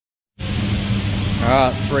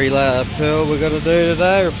Alright, 3-layer purl we've got to do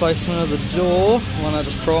today. Replacement of the door, one I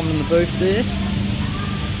just primed in the booth there.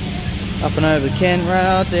 Up and over the Kent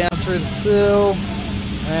rail, down through the sill.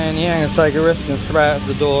 And yeah, I'm going to take a risk and spray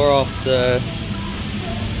the door off, so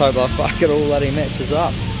let's hope I fuck it all bloody matches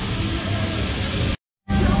up.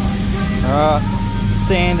 Alright,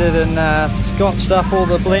 sanded and scotched up all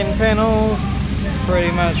the blend panels.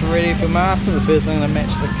 Pretty much ready for master. The first thing to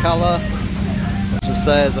match the colour, which I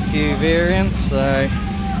say has a few variants, so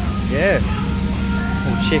yeah,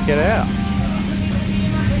 we'll check it out.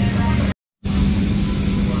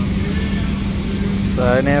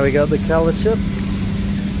 So now we got the colour chips.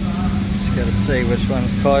 Just got to see which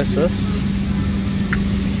one's closest.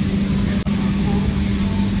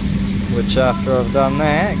 Which after I've done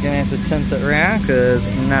that, I'm going to have to tint it around because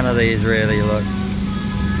none of these really look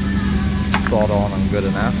spot on and good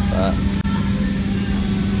enough, but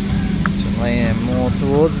I'm leaning more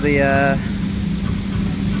towards the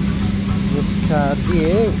this card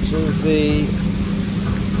here, which is the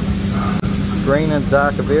green and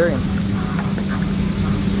darker variant.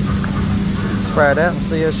 Spray it out and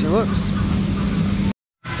see how she looks.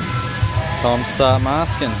 Time to start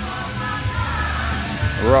masking.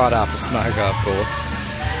 Right after smoker, of course.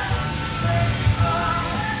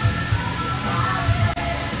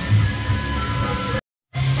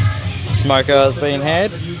 Smoker has been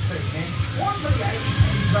had.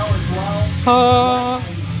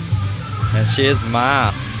 And she is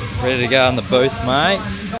masked. Ready to go in the booth, mate.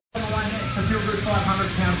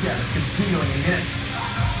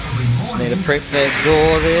 Just need to prep that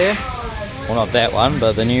door there. Well, not that one,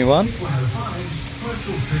 but the new one.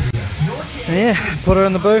 Yeah, put her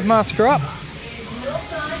in the booth, mask her up.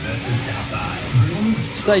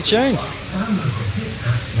 Stay tuned.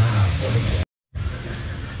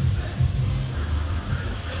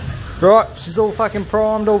 Right, she's all fucking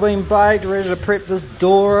primed, all been baked, ready to prep this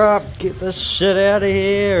door up, get this shit out of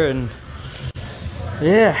here, and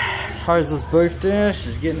yeah, hose this booth down.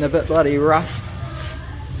 She's getting a bit bloody rough,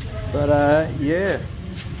 but yeah,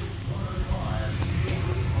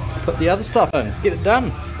 put the other stuff in, get it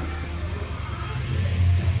done.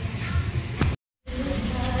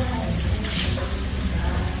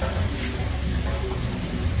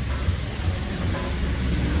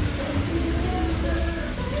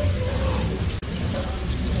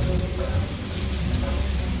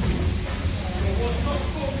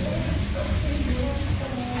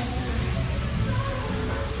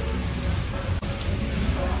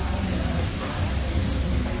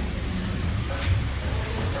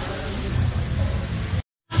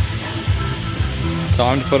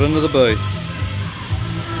 Time to put into the booth.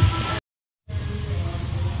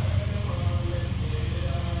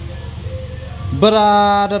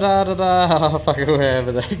 Ba-da-da-da-da-da. Oh, fuck,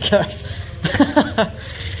 wherever that goes.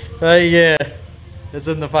 Yeah, it's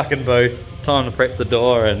in the fucking booth. Time to prep the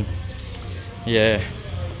door and yeah,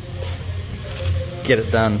 get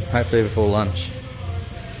it done. Hopefully before lunch.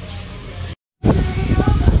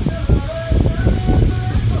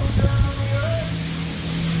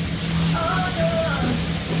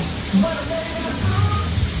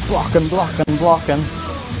 Blocking.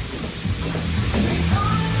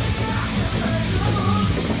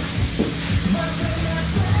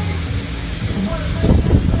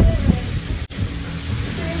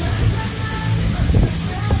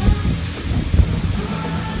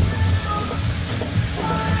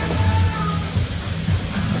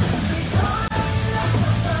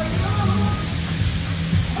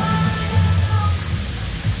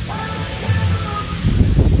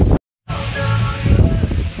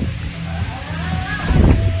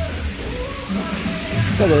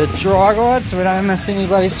 Got a dry guide so we don't miss any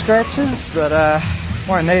bloody scratches, but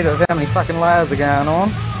won't need it with how many fucking layers are going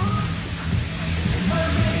on.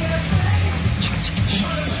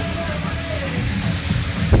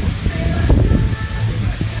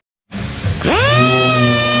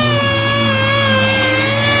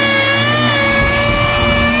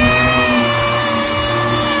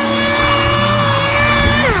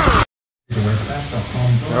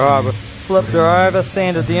 Alright, we've flipped her over,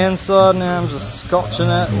 sanded the inside, now I'm just scotching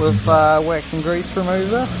it with wax and grease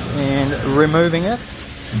remover and removing it.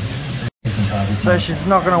 So she's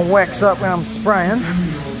not going to wax up when I'm spraying.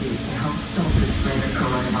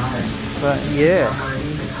 But yeah,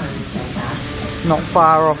 not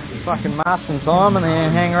far off fucking masking time, and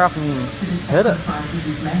then hang her up and hit it.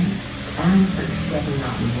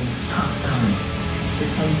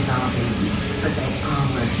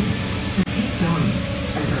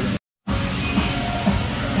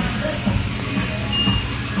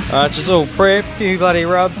 Just all prep, few bloody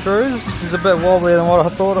rub throughs. It's a bit wobblier than what I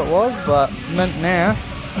thought it was, but mint now.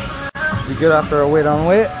 be good after a wet on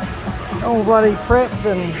wet. All bloody prepped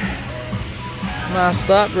and masked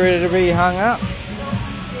up, ready to be hung up.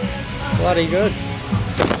 Bloody good.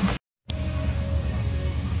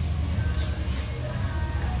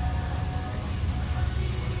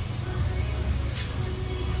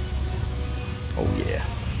 Oh yeah.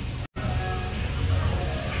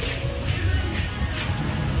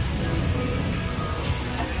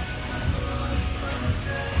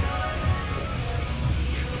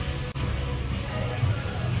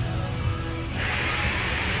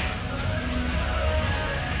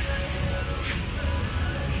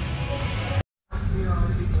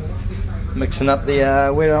 Mixing up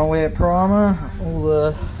the wet on wet primer, all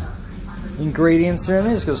the ingredients are in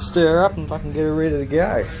there, just gotta stir up and fucking get it ready to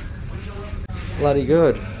go. Bloody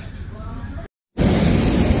good.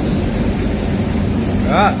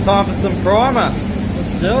 Alright, time for some primer.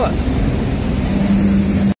 Let's do it.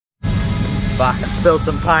 Fuck, I spilled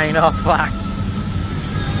some paint off, fuck.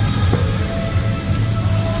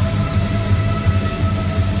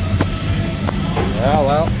 Oh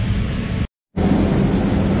well.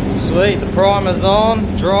 Sweet, the primer's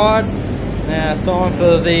on, dried. Now time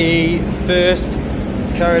for the first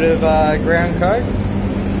coat of ground coat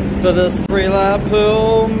for this 3-layer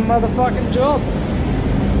Pearl motherfucking job.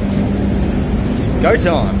 Go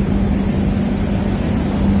time.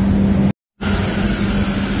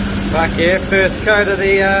 Fuck yeah, first coat of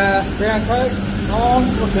the ground coat on,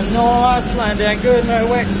 looking nice, laying down good, no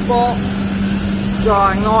wet spots.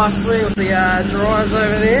 Drying nicely with the dryers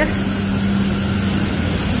over there.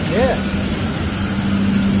 Yeah.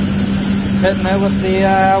 Hitting it with the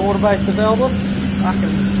water-based developers.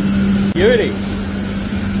 Fucking beauty.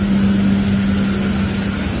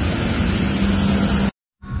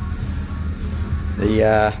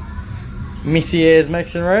 The Messier's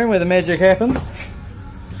mixing room where the magic happens.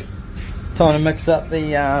 Time to mix up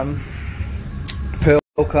the pearl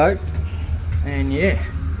coat. And yeah,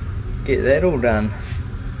 get that all done.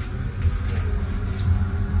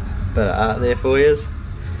 Bit of art there for you.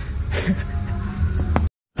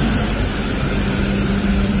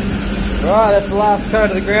 Right, that's the last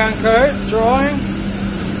coat of the ground coat, drying.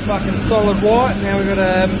 Fucking solid white. Now we've got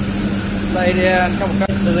to lay down a couple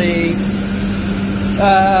coats of the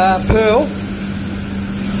pearl.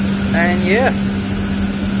 And yeah,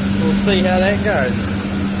 we'll see how that goes.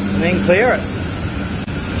 And then clear it.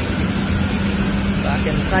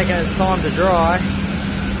 Fucking taking its time to dry.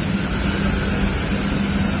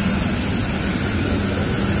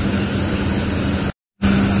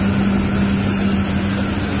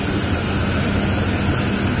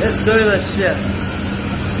 Let's do this shit.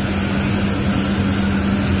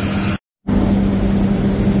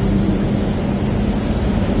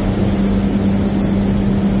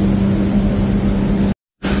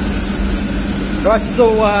 Rice is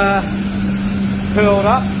all pearled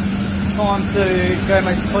up. Time to go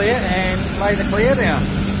make the clear and lay the clear down.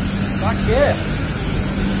 Fuck yeah.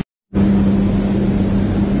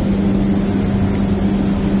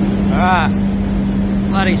 Alright.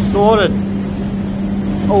 Bloody sorted.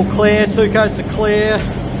 All clear, 2 coats of clear.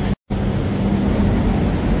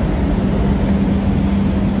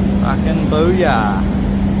 Fucking booyah.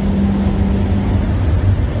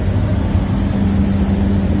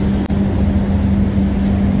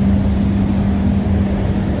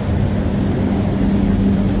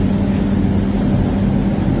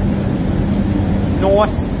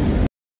 Nice.